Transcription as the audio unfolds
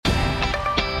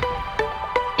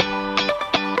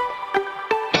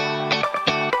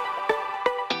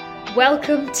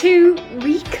Welcome to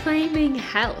Reclaiming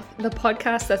Health, the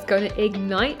podcast that's going to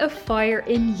ignite a fire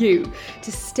in you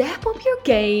to step up your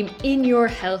game in your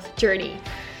health journey.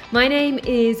 My name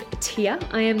is Tia.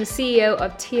 I am the CEO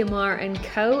of TMR &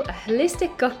 Co, a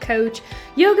holistic gut coach,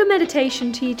 yoga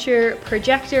meditation teacher,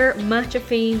 projector, matcha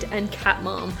fiend, and cat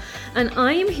mom. And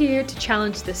I am here to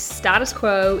challenge the status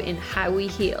quo in how we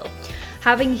heal.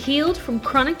 Having healed from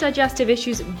chronic digestive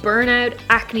issues, burnout,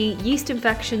 acne, yeast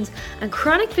infections, and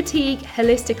chronic fatigue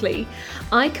holistically,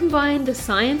 I combine the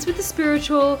science with the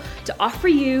spiritual to offer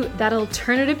you that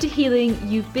alternative to healing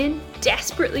you've been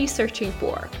desperately searching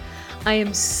for. I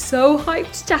am so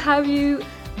hyped to have you.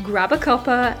 Grab a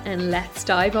cuppa and let's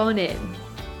dive on in.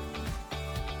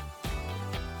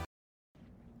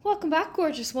 Welcome back,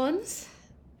 gorgeous ones.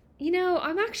 You know,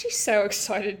 I'm actually so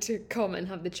excited to come and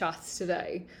have the chats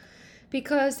today,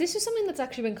 because this is something that's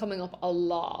actually been coming up a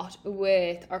lot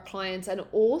with our clients and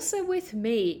also with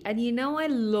me. And you know, I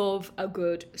love a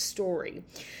good story.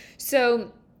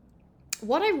 So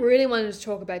what I really wanted to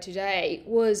talk about today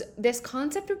was this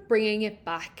concept of bringing it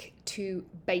back to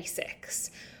basics,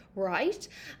 right?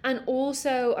 And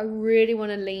also I really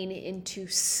want to lean into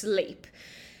sleep,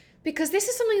 because this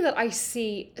is something that I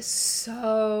see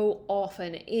so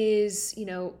often is, you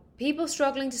know, people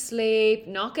struggling to sleep,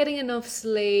 not getting enough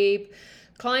sleep,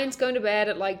 clients going to bed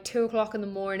at like 2 o'clock in the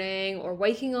morning or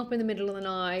waking up in the middle of the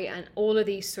night and all of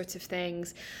these sorts of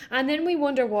things. And then we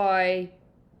wonder why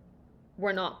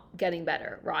we're not getting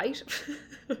better, right?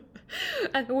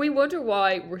 And we wonder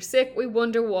why we're sick. We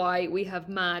wonder why we have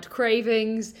mad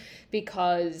cravings,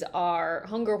 because our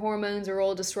hunger hormones are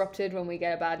all disrupted when we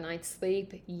get a bad night's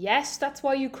sleep. Yes, that's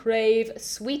why you crave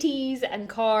sweeties and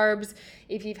carbs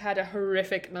if you've had a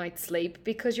horrific night's sleep,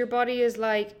 because your body is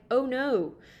like, oh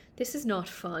no, this is not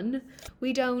fun.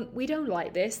 We don't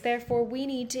like this. Therefore, we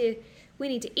need to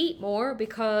eat more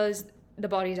because the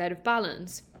body's out of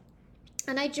balance.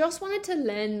 And I just wanted to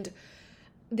lend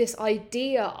this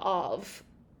idea of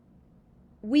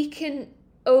we can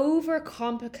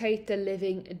overcomplicate the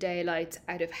living daylights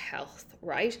out of health,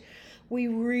 right? We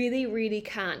really, really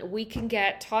can. We can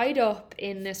get tied up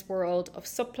in this world of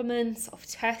supplements, of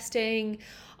testing,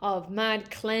 of mad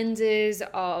cleanses,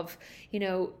 of, you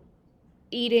know,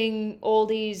 eating all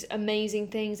these amazing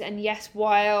things. And yes,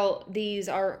 while these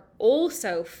are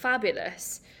also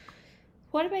fabulous,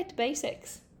 what about the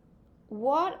basics?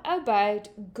 What about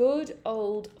good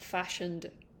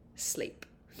old-fashioned sleep?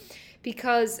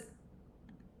 Because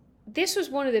this was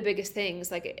one of the biggest things.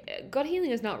 Like, gut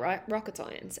healing is not rocket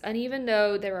science. And even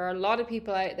though there are a lot of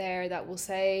people out there that will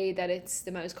say that it's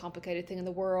the most complicated thing in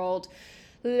the world,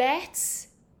 let's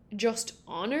just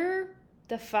honor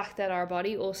the fact that our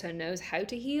body also knows how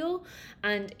to heal,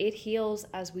 and it heals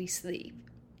as we sleep.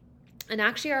 And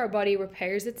actually our body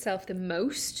repairs itself the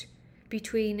most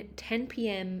between 10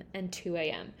 p.m. and 2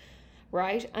 a.m.,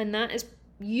 right? And that is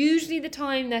usually the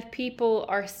time that people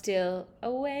are still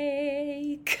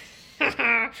awake.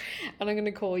 And I'm going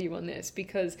to call you on this,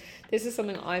 because this is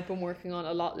something I've been working on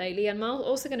a lot lately, and I'm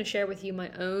also going to share with you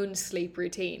my own sleep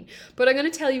routine. But I'm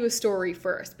going to tell you a story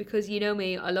first, because you know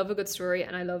me, I love a good story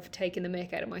and I love taking the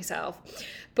mick out of myself.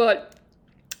 But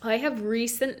I have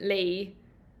recently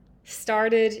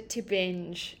started to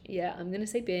binge, I'm going to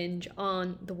say binge,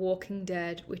 on The Walking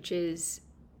Dead, which is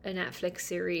a Netflix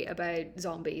series about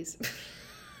zombies.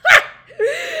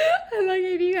 And like,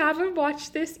 if you haven't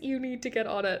watched this, you need to get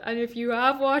on it. And if you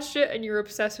have watched it and you're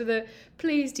obsessed with it,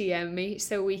 please DM me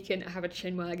so we can have a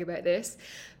chinwag about this.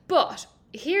 But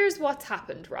here's what's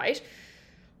happened, right?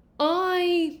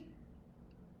 I'm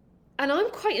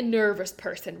quite a nervous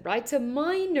person, right? So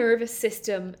my nervous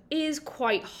system is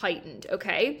quite heightened,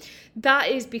 okay? That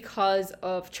is because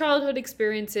of childhood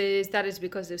experiences. That is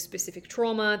because of specific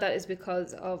trauma. That is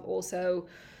because of also,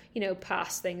 you know,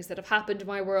 past things that have happened in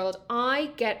my world.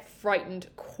 I get frightened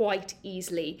quite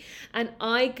easily, and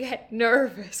I get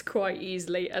nervous quite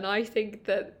easily, and I think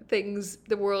that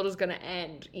the world is going to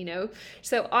end, you know?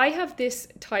 So I have this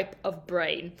type of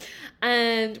brain,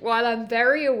 and while I'm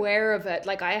very aware of it,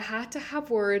 like, I had to have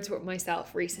words with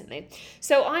myself recently.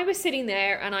 So I was sitting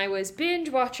there and I was binge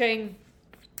watching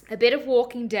a bit of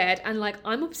Walking Dead, and like,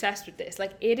 I'm obsessed with this.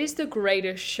 Like, it is the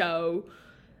greatest show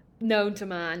known to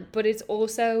man, but it's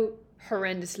also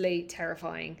horrendously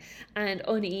terrifying and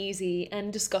uneasy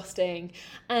and disgusting.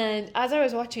 And as I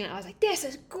was watching it, I was like, this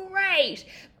is great.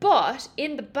 But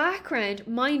in the background,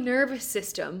 my nervous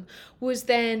system was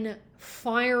then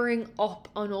firing up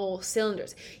on all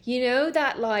cylinders. You know,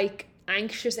 that like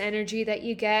anxious energy that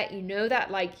you get, you know that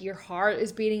like your heart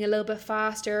is beating a little bit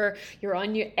faster, you're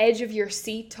on your edge of your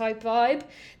seat type vibe.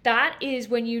 That is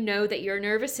when you know that your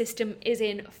nervous system is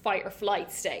in fight or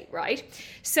flight state, right?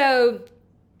 So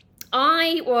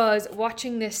I was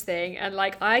watching this thing and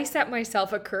like I set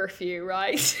myself a curfew,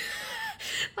 right?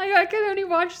 Like I can only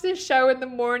watch this show in the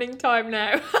morning time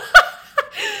now.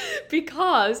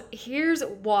 Because here's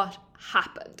what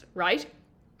happened, right?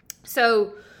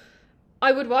 So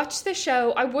I would watch the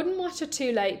show. I wouldn't watch it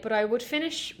too late, but I would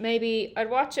finish I'd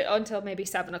watch it until maybe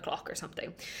 7 o'clock or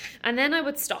something. And then I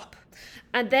would stop.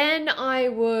 And then I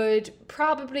would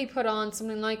probably put on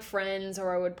something like Friends,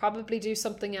 or I would probably do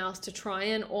something else to try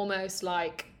and almost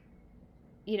like,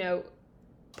 you know,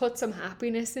 put some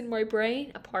happiness in my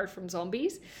brain apart from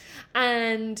zombies.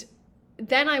 And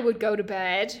then I would go to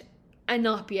bed and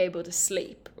not be able to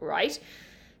sleep, right?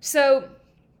 So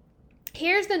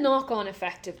here's the knock-on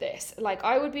effect of this. Like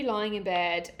I would be lying in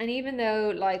bed, and even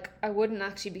though like I wouldn't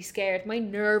actually be scared, my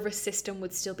nervous system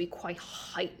would still be quite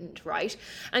heightened, right?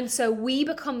 And so we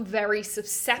become very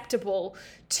susceptible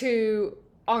to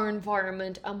our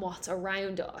environment and what's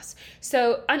around us.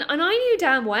 So, and I knew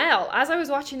damn well, as I was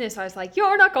watching this, I was like,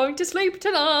 you're not going to sleep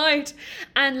tonight.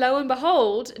 And lo and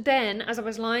behold, then as I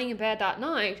was lying in bed that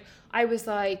night, I was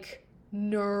like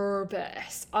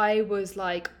nervous. I was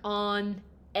like on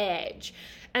edge.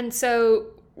 And so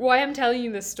why I'm telling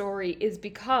you this story is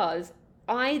because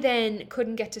I then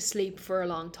couldn't get to sleep for a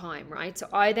long time, right? So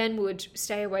I then would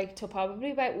stay awake till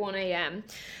probably about 1 a.m.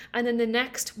 And then the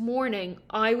next morning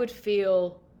I would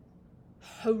feel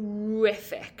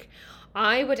horrific.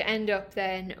 I would end up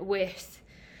then with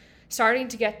starting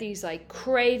to get these like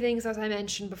cravings, as I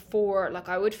mentioned before. Like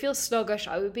I would feel sluggish.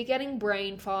 I would be getting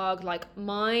brain fog. Like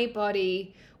my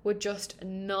body would just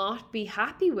not be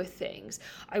happy with things.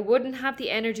 I wouldn't have the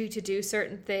energy to do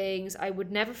certain things. I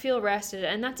would never feel rested.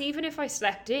 And that's even if I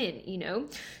slept in, you know?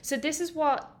 So this is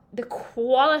what the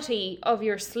quality of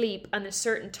your sleep and a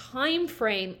certain time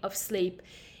frame of sleep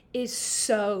is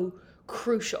so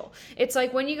crucial. It's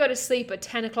like when you go to sleep at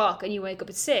 10 o'clock and you wake up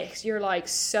at 6, you're like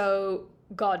so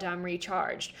goddamn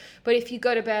recharged. But if you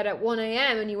go to bed at 1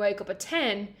 a.m. and you wake up at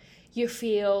 10, you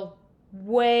feel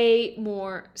way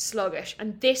more sluggish.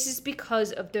 And this is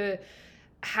because of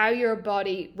how your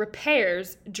body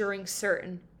repairs during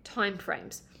certain time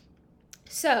frames.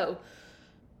 So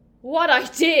what I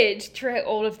did throughout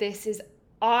all of this is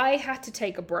I had to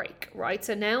take a break, right?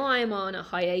 So now I am on a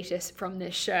hiatus from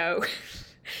this show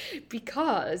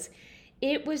because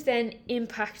it was then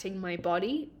impacting my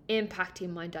body,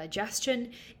 impacting my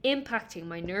digestion, impacting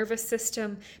my nervous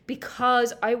system,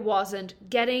 because I wasn't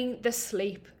getting the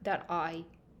sleep that I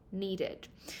needed.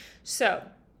 So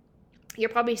you're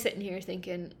probably sitting here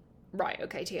thinking, right,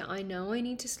 okay, Tia, I know I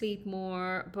need to sleep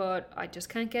more, but I just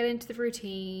can't get into the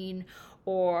routine.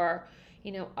 Or,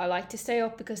 you know, I like to stay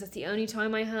up because it's the only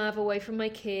time I have away from my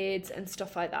kids and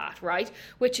stuff like that, right?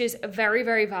 Which is very,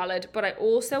 very valid. But I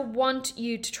also want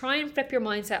you to try and flip your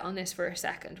mindset on this for a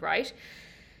second, right?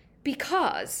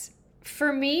 Because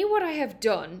for me, what I have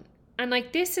done, and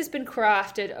like this has been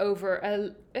crafted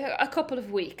over a couple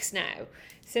of weeks now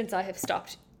since I have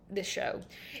stopped this show,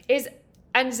 is,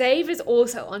 and Zave is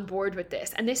also on board with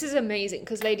this. And this is amazing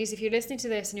because, ladies, if you're listening to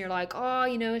this and you're like, oh,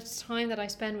 you know, it's time that I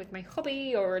spend with my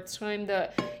hubby, or it's time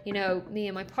that, you know, me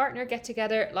and my partner get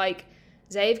together, like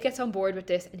Zave gets on board with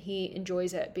this and he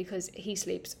enjoys it because he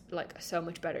sleeps like so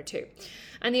much better too.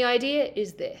 And the idea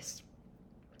is this: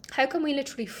 how can we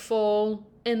literally fall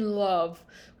in love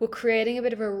with creating a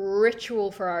bit of a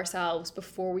ritual for ourselves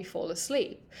before we fall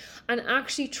asleep, and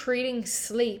actually treating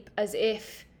sleep as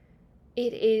if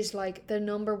it is like the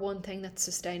number one thing that's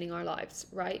sustaining our lives,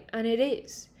 right? And it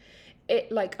is.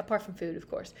 It, like, apart from food, of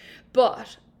course.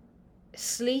 But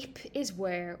sleep is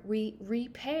where we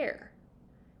repair.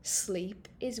 Sleep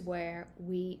is where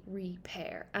we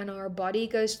repair. And our body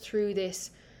goes through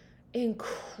this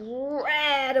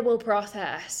incredible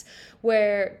process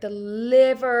where the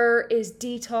liver is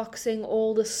detoxing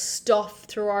all the stuff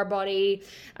through our body,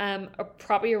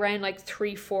 probably around like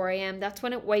 3-4 a.m. That's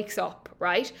when it wakes up,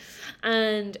 right?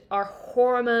 And our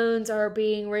hormones are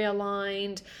being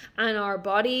realigned and our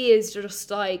body is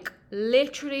just like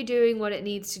literally doing what it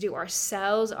needs to do. Our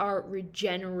cells are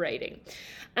regenerating.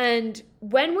 And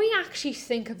when we actually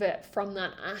think of it from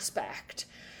that aspect,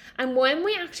 and when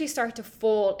we actually start to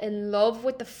fall in love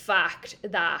with the fact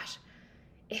that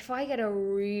if I get a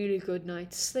really good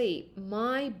night's sleep,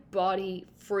 my body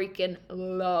freaking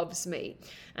loves me.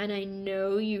 And I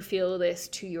know you feel this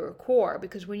to your core,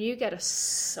 because when you get a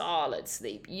solid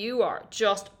sleep, you are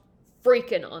just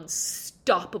freaking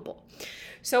unstoppable.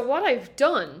 So what I've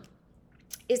done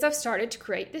is I've started to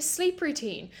create this sleep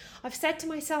routine. I've said to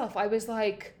myself, I was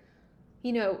like,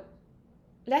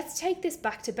 let's take this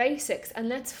back to basics and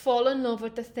let's fall in love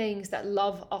with the things that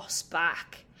love us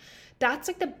back. That's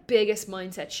like the biggest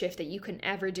mindset shift that you can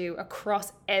ever do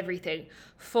across everything.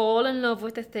 Fall in love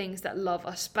with the things that love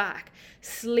us back.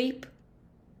 Sleep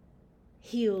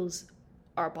heals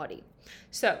our body.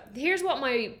 So here's what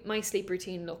my sleep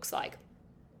routine looks like.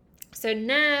 So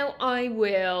now I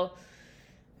will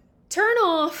turn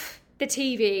off the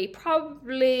TV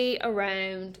probably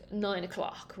around 9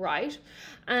 o'clock, right?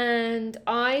 And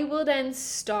I will then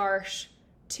start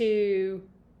to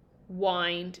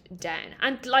wind down.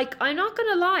 And like, I'm not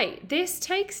gonna lie, this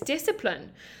takes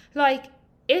discipline. Like,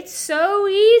 it's so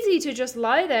easy to just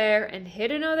lie there and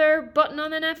hit another button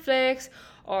on the Netflix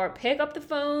or pick up the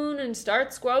phone and start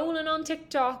scrolling on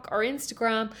TikTok or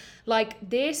Instagram. Like,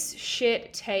 this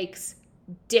shit takes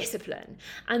discipline,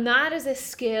 and that is a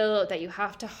skill that you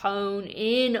have to hone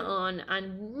in on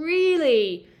and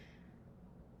really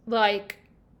like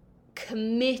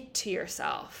commit to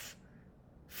yourself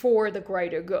for the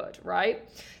greater good, right?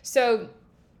 So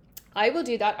I will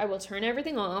do that. I will turn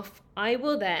everything off.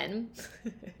 I'll then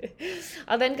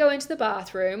go into the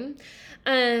bathroom,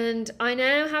 and I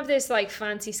now have this like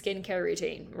fancy skincare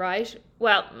routine, right?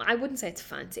 Well, I wouldn't say it's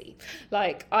fancy.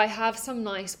 Like, I have some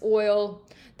nice oil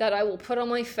that I will put on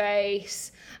my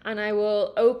face, and I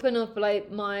will open up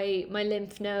like my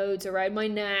lymph nodes around my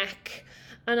neck,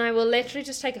 and I will literally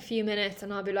just take a few minutes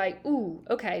and I'll be like, ooh,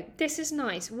 okay, this is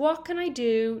nice. What can I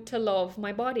do to love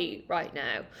my body right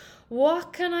now?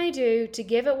 What can I do to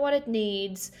give it what it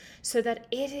needs so that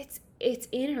it's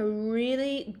in a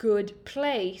really good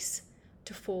place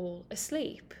to fall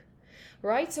asleep,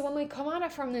 right? So when we come at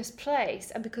it from this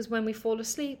place, and because when we fall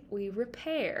asleep, we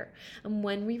repair. And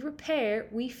when we repair,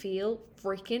 we feel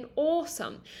freaking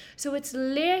awesome. So it's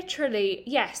literally,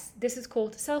 yes, this is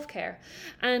called self-care.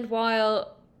 And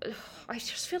while I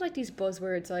just feel like these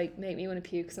buzzwords like make me want to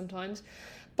puke sometimes,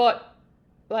 but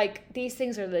like, these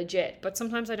things are legit, but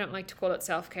sometimes I don't like to call it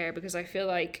self-care because I feel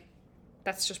like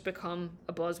that's just become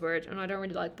a buzzword, and I don't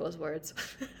really like buzzwords.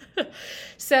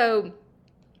 So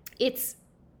it's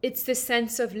the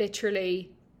sense of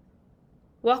literally,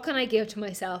 what can I give to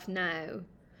myself now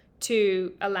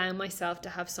to allow myself to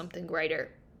have something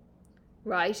greater,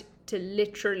 right? To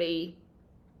literally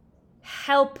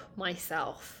help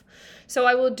myself. So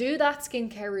I will do that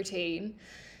skincare routine.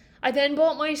 I then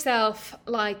bought myself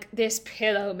like this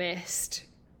pillow mist,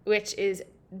 which is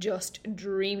just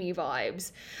dreamy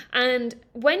vibes. And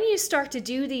when you start to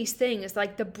do these things,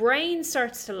 like, the brain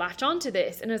starts to latch onto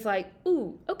this and it's like,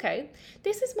 ooh, okay,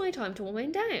 this is my time to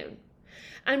wind down.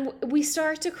 And we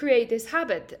start to create this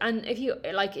habit. And if you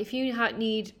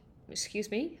need, excuse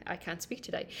me, I can't speak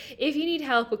today. If you need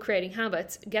help with creating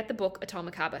habits, get the book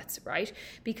Atomic Habits, right?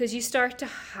 Because you start to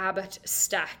habit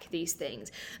stack these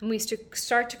things, and we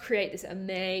start to create this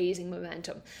amazing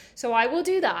momentum. So I will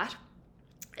do that.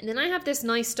 And then I have this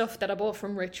nice stuff that I bought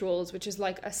from Rituals, which is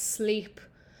like a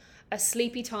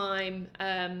sleepy time,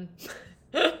 a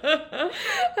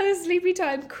sleepy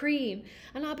time cream.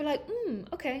 And I'll be like,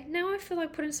 okay, now I feel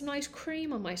like putting some nice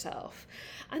cream on myself.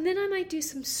 And then I might do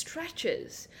some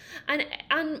stretches.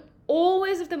 And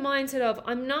always with the mindset of,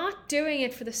 I'm not doing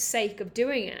it for the sake of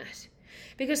doing it.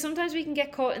 Because sometimes we can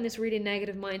get caught in this really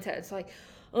negative mindset. It's like,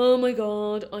 oh my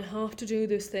God, I have to do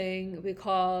this thing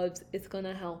because it's going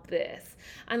to help this.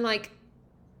 And like,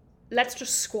 let's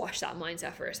just squash that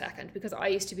mindset for a second, because I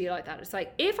used to be like that. It's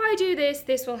like, if I do this,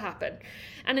 this will happen.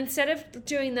 And instead of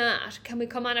doing that, can we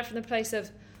come at it from the place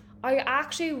of, I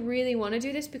actually really want to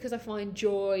do this because I find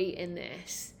joy in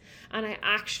this. And I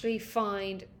actually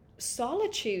find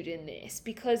solitude in this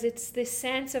because it's this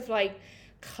sense of like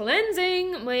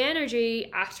cleansing my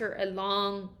energy after a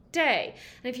long day.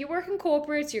 And if you work in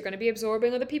corporates, you're going to be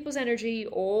absorbing other people's energy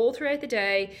all throughout the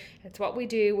day. It's what we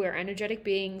do. We're energetic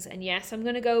beings. And yes, I'm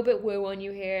going to go a bit woo on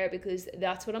you here because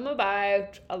that's what I'm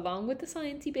about, along with the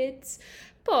sciencey bits.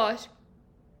 But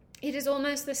it is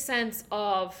almost the sense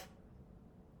of,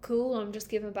 cool, I'm just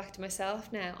giving back to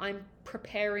myself now. I'm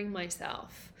preparing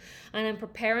myself, and I'm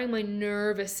preparing my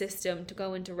nervous system to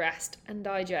go into rest and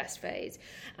digest phase.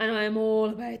 And I'm all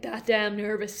about that damn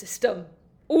nervous system.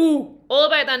 Ooh, all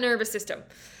about that nervous system.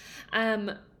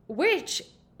 Which,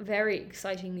 very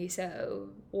excitingly so,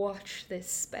 watch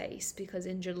this space, because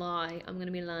in July I'm going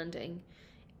to be landing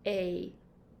a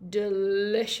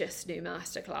delicious new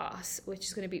masterclass, which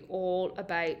is going to be all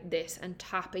about this and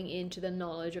tapping into the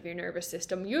knowledge of your nervous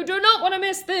system. You do not want to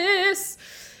miss this.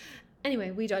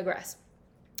 Anyway, we digress.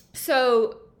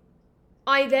 So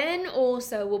I then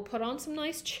also will put on some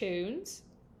nice tunes,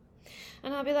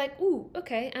 and I'll be like, ooh,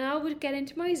 okay, and I would get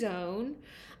into my zone.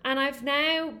 And I've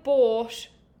now bought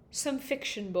some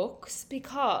fiction books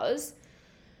because,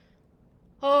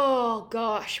 oh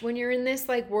gosh, when you're in this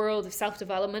like world of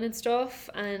self-development and stuff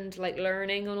and like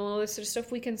learning and all this sort of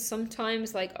stuff, we can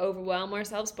sometimes like overwhelm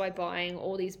ourselves by buying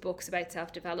all these books about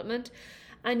self-development.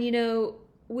 And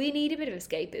we need a bit of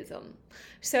escapism.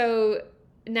 So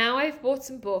now I've bought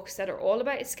some books that are all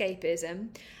about escapism,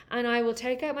 and I will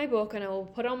take out my book and I will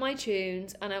put on my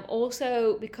tunes. And I'm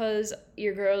also, because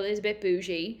your girl is a bit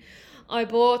bougie, I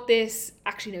bought this,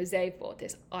 actually no, Zave bought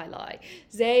this, I lie.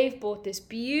 Zave bought this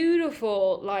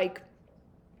beautiful, like,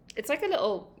 it's like a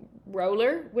little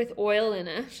roller with oil in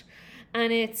it,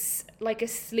 and it's like a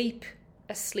sleep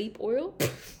oil.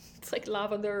 It's like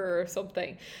lavender or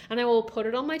something. And I will put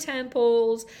it on my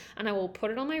temples, and I will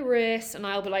put it on my wrists, and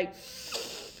I'll be like,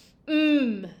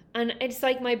 and it's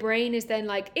like my brain is then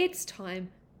like, it's time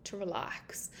to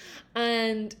relax.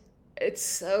 And it's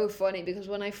so funny because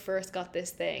when I first got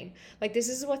this thing, like, this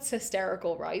is what's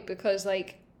hysterical, right? Because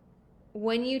like,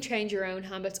 when you change your own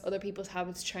habits, other people's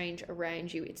habits change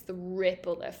around you. It's the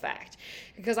ripple effect.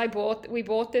 Because we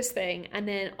bought this thing, and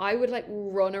then I would like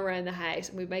run around the house,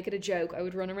 and we'd make it a joke. I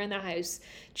would run around the house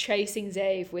chasing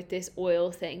Zave with this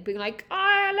oil thing, being like,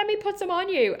 let me put some on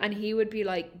you. And he would be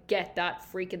like, get that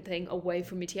freaking thing away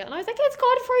from me, Tia. And I was like, it's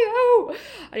good for you.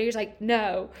 And he was like,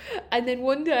 no. And then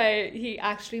one day he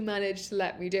actually managed to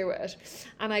let me do it.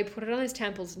 And I put it on his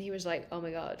temples, and he was like, oh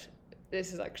my God,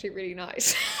 this is actually really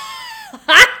nice.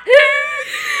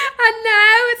 And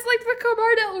now it's like become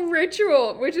our little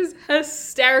ritual, which is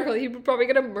hysterical. He's probably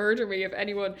gonna murder me if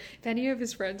any of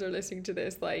his friends are listening to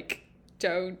this. Like,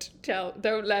 don't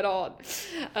let on.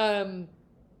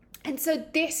 And so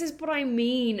this is what I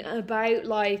mean about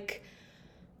like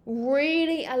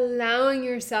really allowing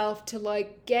yourself to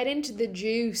like get into the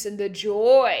juice and the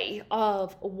joy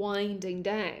of winding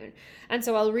down. And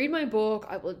so I'll read my book,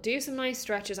 I will do some nice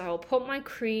stretches, I will put my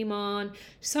cream on.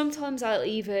 Sometimes I'll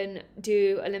even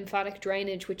do a lymphatic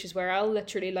drainage, which is where I'll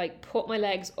literally like put my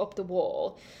legs up the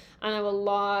wall, and I will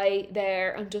lie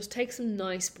there and just take some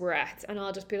nice breaths, and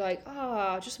I'll just be like,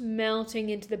 just melting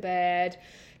into the bed,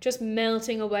 just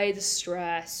melting away the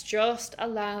stress, just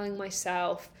allowing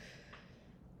myself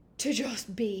to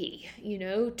just be,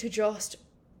 to just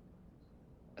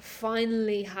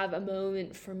finally have a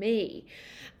moment for me.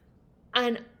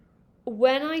 And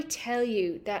when I tell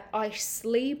you that I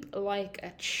sleep like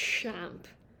a champ,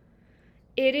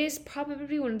 it is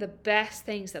probably one of the best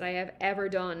things that I have ever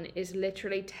done, is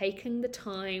literally taking the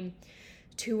time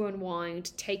to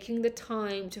unwind, taking the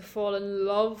time to fall in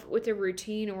love with a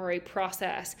routine or a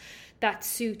process that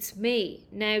suits me.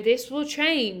 Now, this will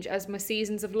change as my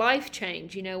seasons of life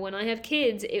change. When I have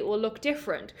kids, it will look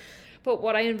different. But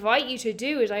what I invite you to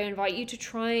do is I invite you to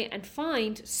try and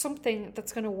find something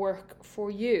that's going to work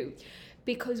for you.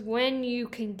 Because when you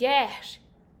can get,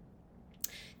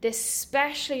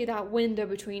 especially that window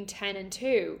between 10 and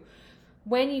 2,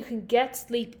 when you can get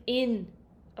sleep in,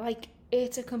 like,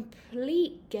 it's a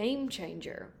complete game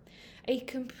changer. A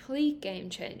complete game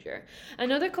changer.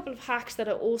 Another couple of hacks that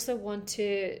I also want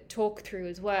to talk through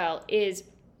as well is,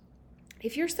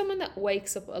 if you're someone that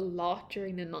wakes up a lot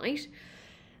during the night,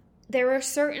 there are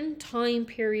certain time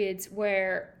periods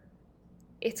where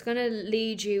it's going to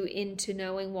lead you into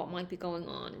knowing what might be going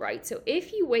on, right? So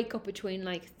if you wake up between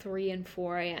like 3 and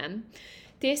 4 a.m.,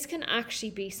 this can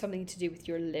actually be something to do with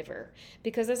your liver.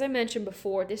 Because as I mentioned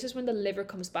before, this is when the liver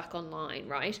comes back online,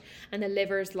 right? And the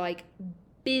liver's like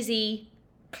busy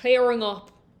clearing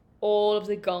up all of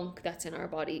the gunk that's in our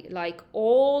body. Like,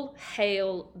 all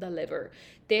hail the liver.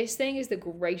 This thing is the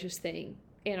greatest thing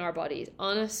in our bodies.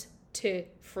 Honest to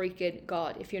freaking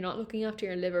God. If you're not looking after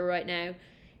your liver right now,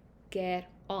 get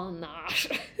on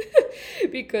that.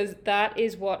 Because that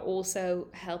is what also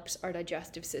helps our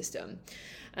digestive system.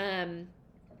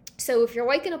 So if you're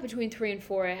waking up between 3 and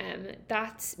 4 a.m.,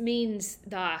 that means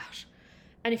that,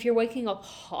 and if you're waking up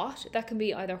hot, that can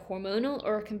be either hormonal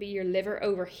or it can be your liver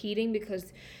overheating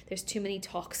because there's too many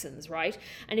toxins, right?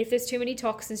 And if there's too many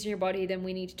toxins in your body, then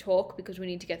we need to talk, because we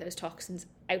need to get those toxins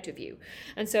out of you.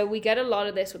 And so we get a lot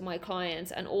of this with my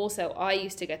clients. And also I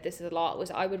used to get this a lot,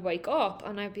 was I would wake up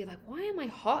and I'd be like, why am I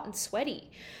hot and sweaty?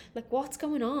 Like, what's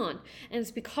going on? And it's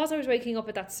because I was waking up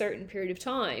at that certain period of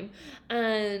time,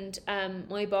 and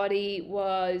my body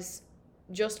was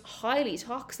just highly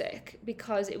toxic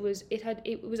because it was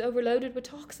overloaded with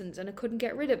toxins and it couldn't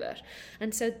get rid of it.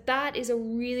 And so that is a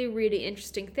really, really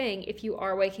interesting thing. If you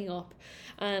are waking up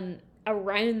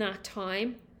around that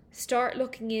time, start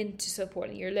looking into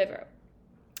supporting your liver.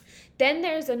 Then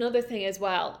there's another thing as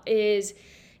well, is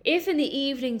If in the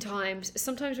evening times,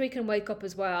 sometimes we can wake up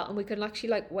as well, and we can actually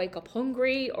like wake up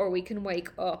hungry, or we can wake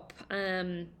up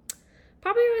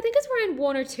probably, I think it's around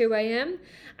 1 or 2 a.m.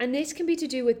 And this can be to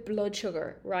do with blood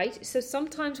sugar, right? So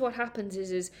sometimes what happens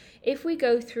is if we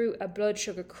go through a blood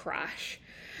sugar crash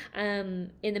in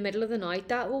the middle of the night,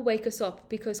 that will wake us up,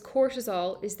 because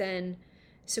cortisol is then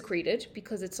secreted,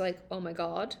 because it's like, oh my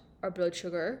God, our blood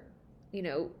sugar,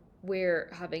 we're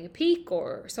having a peak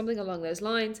or something along those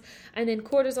lines. And then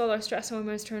cortisol, our stress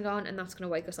hormones, turned on, and that's going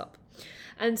to wake us up.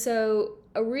 And so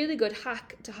a really good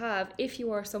hack to have if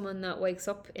you are someone that wakes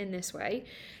up in this way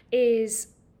is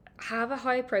have a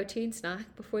high protein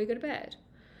snack before you go to bed.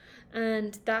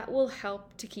 And that will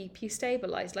help to keep you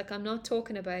stabilized. Like, I'm not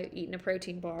talking about eating a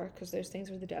protein bar, because those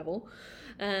things are the devil.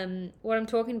 What I'm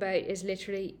talking about is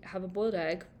literally have a boiled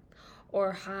egg,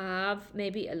 or have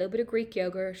maybe a little bit of Greek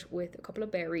yogurt with a couple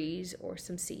of berries or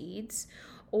some seeds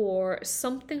or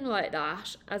something like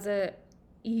that as a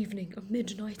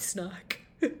midnight snack.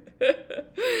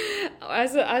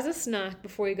 as a snack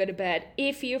before you go to bed.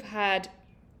 If you've had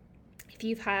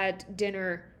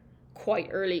dinner quite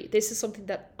early, this is something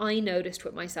that I noticed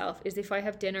with myself, is if I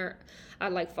have dinner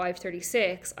at like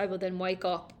 5:36, I will then wake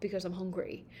up because I'm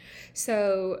hungry.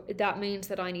 So that means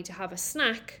that I need to have a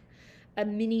snack, a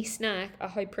mini snack, a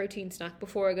high protein snack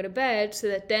before I go to bed, so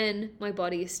that then my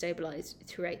body is stabilized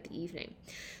throughout the evening.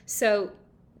 So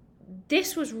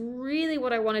this was really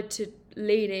what I wanted to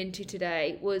lean into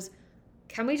today, was,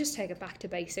 can we just take it back to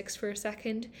basics for a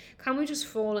second? Can we just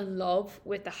fall in love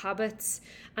with the habits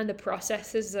and the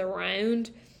processes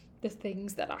around the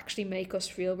things that actually make us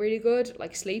feel really good,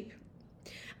 like sleep?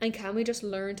 And can we just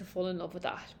learn to fall in love with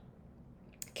that?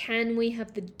 Can we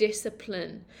have the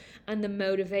discipline and the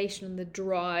motivation and the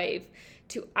drive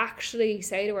to actually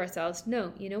say to ourselves,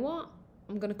 no, you know what?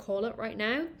 I'm going to call it right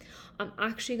now. I'm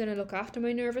actually going to look after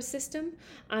my nervous system,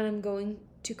 and I'm going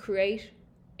to create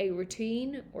a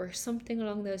routine or something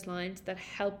along those lines that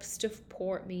helps to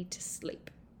support me to sleep.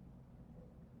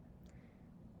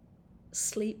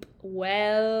 Sleep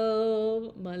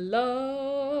well, my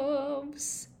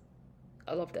loves.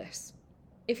 I love this.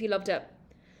 If you loved it,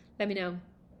 let me know.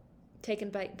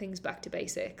 Taking things back to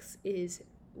basics is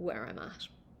where I'm at.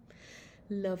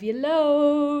 Love you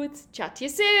loads. Chat to you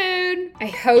soon. I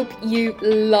hope you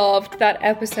loved that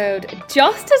episode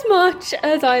just as much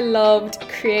as I loved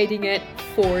creating it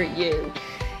for you.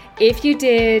 If you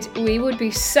did, we would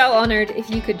be so honored if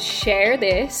you could share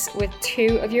this with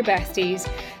 2 of your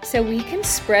besties, so we can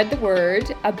spread the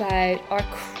word about our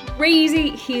crazy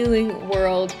healing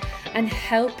world and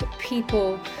help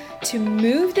people to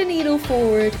move the needle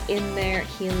forward in their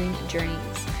healing journeys.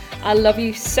 I love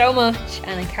you so much,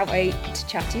 and I can't wait to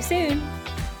chat to you soon.